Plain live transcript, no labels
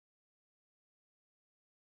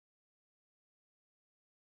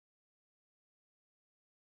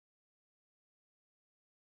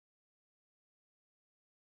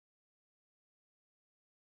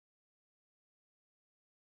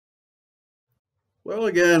Well,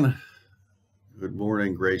 again, good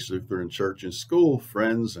morning, Grace Lutheran Church and School,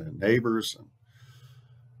 friends and neighbors. And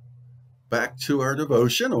back to our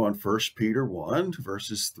devotion on 1 Peter 1,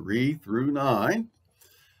 verses 3 through 9.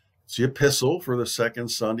 It's the epistle for the second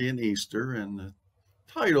Sunday in Easter, and the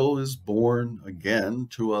title is Born Again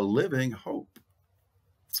to a Living Hope.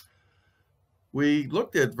 We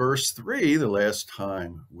looked at verse 3 the last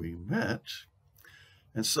time we met.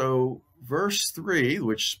 And so verse 3,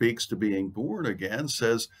 which speaks to being born again,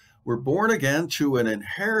 says, we're born again to an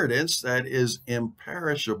inheritance that is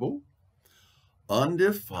imperishable,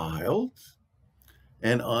 undefiled,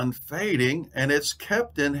 and unfading, and it's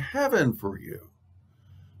kept in heaven for you,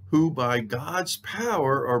 who by God's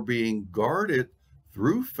power are being guarded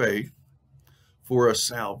through faith for a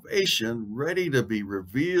salvation ready to be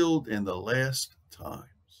revealed in the last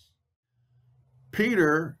times.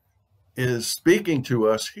 Peter is speaking to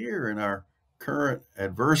us here in our current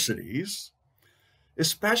adversities,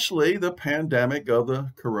 especially the pandemic of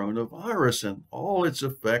the coronavirus and all its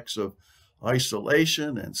effects of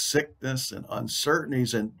isolation and sickness and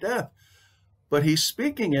uncertainties and death. But he's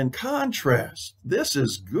speaking in contrast. This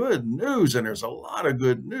is good news, and there's a lot of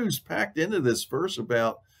good news packed into this verse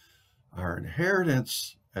about our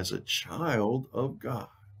inheritance as a child of God.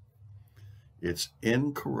 It's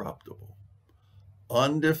incorruptible,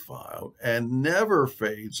 undefiled, and never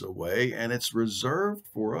fades away, and it's reserved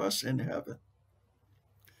for us in heaven.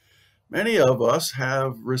 Many of us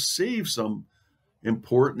have received some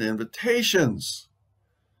important invitations,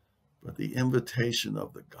 but the invitation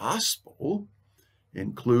of the gospel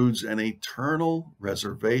includes an eternal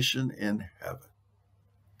reservation in heaven.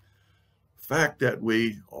 The fact that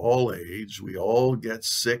we all age, we all get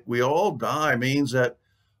sick, we all die means that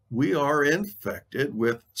we are infected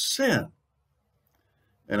with sin,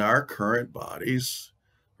 and our current bodies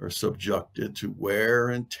are subjected to wear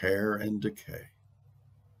and tear and decay.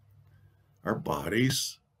 Our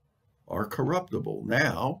bodies are corruptible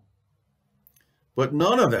now, but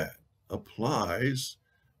none of that applies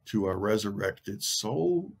to our resurrected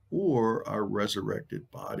soul or our resurrected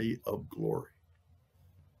body of glory.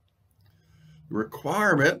 The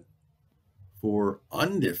requirement for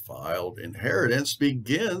undefiled inheritance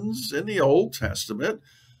begins in the Old Testament,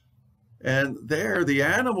 and there the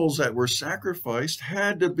animals that were sacrificed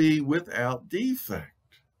had to be without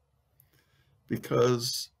defect,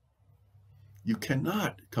 because you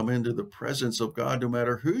cannot come into the presence of God no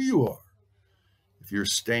matter who you are if you're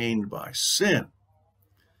stained by sin.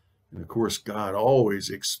 And of course, God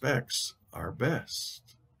always expects our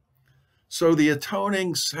best. So the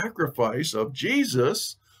atoning sacrifice of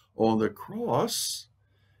Jesus on the cross,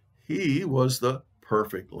 he was the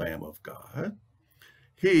perfect Lamb of God.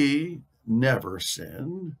 He never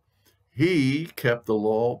sinned. He kept the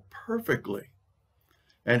law perfectly.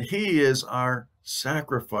 And he is our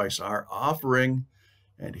sacrifice, our offering,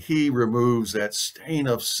 and he removes that stain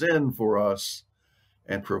of sin for us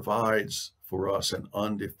and provides for us an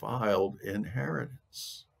undefiled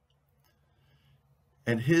inheritance.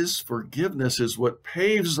 And his forgiveness is what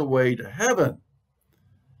paves the way to heaven,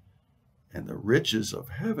 and the riches of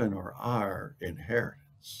heaven are our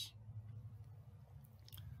inheritance.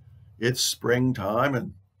 It's springtime,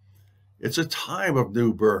 and it's a time of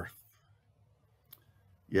new birth.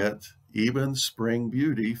 Yet even spring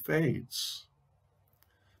beauty fades.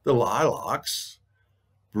 The lilacs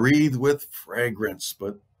breathe with fragrance,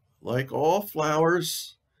 but like all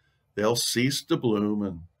flowers, they'll cease to bloom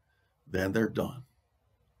and then they're done.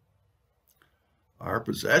 Our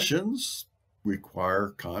possessions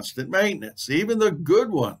require constant maintenance. Even the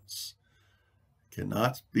good ones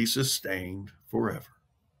cannot be sustained forever.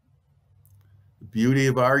 The beauty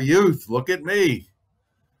of our youth, look at me,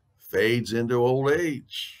 fades into old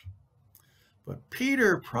age. But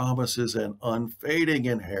Peter promises an unfading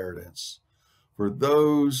inheritance for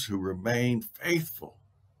those who remain faithful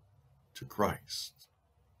to Christ.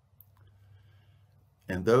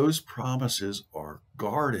 And those promises are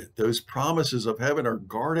guarded. Those promises of heaven are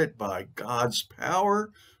guarded by God's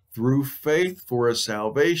power through faith for a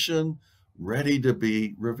salvation ready to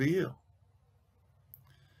be revealed.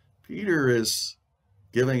 Peter is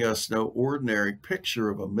giving us no ordinary picture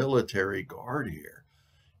of a military guard here.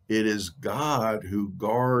 It is God who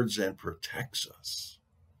guards and protects us.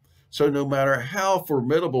 So no matter how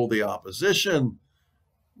formidable the opposition,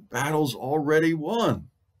 battle's already won.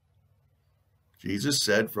 Jesus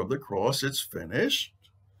said from the cross, it's finished.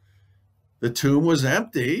 The tomb was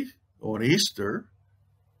empty on Easter.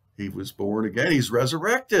 He was born again. He's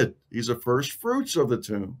resurrected. He's the first fruits of the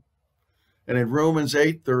tomb. And in Romans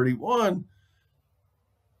 8:31,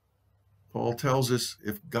 Paul tells us,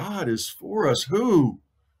 if God is for us, who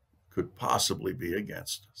could possibly be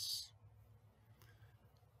against us.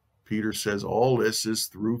 Peter says all this is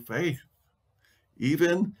through faith.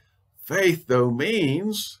 Even faith, though,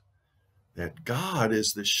 means that God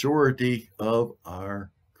is the surety of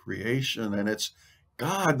our creation, and it's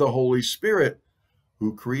God, the Holy Spirit,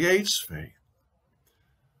 who creates faith,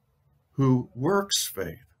 who works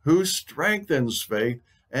faith, who strengthens faith,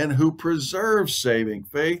 and who preserves saving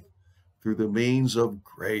faith through the means of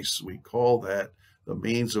grace. We call that the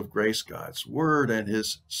means of grace, God's word and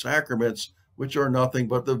his sacraments, which are nothing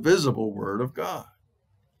but the visible word of God.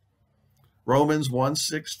 Romans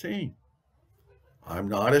 1:16. I'm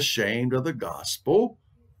not ashamed of the gospel,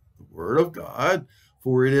 the word of God,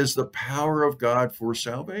 for it is the power of God for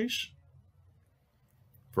salvation.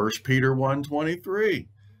 1 Peter 1:23.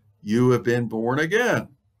 You have been born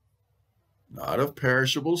again, not of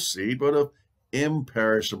perishable seed, but of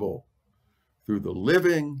imperishable, through the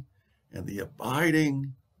living and the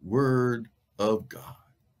abiding word of God.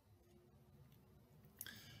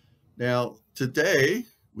 Now, today,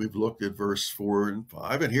 we've looked at verse 4 and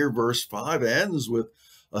 5, and here verse 5 ends with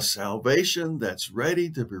a salvation that's ready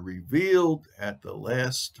to be revealed at the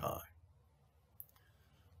last time.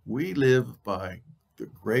 We live by the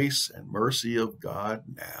grace and mercy of God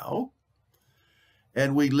now,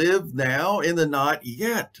 and we live now in the not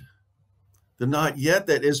yet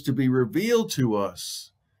that is to be revealed to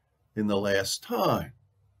us in the last time.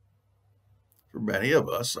 For many of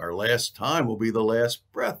us, our last time will be the last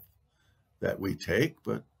breath that we take,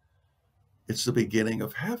 but it's the beginning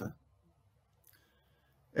of heaven.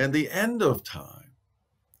 And the end of time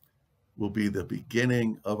will be the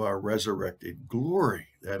beginning of our resurrected glory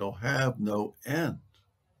that'll have no end.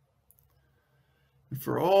 And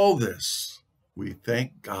for all this, we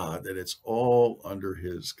thank God that it's all under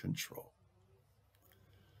his control.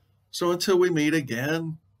 So until we meet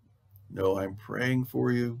again, know I'm praying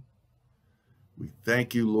for you. We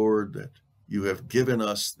thank you, Lord, that you have given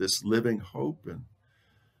us this living hope, and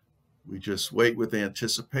we just wait with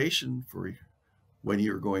anticipation for when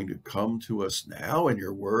you're going to come to us now in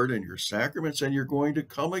your word and your sacraments, and you're going to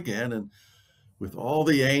come again and with all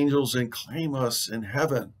the angels and claim us in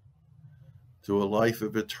heaven to a life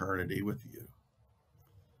of eternity with you.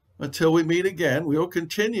 Until we meet again, we'll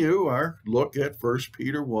continue our look at 1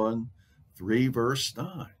 Peter 1:3, verse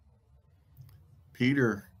 9.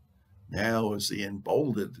 Peter now is the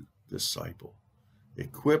emboldened disciple,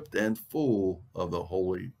 equipped and full of the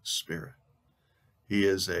Holy Spirit. He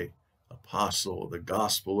is an apostle of the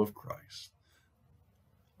gospel of Christ.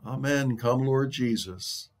 Amen. Come, Lord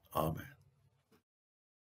Jesus. Amen.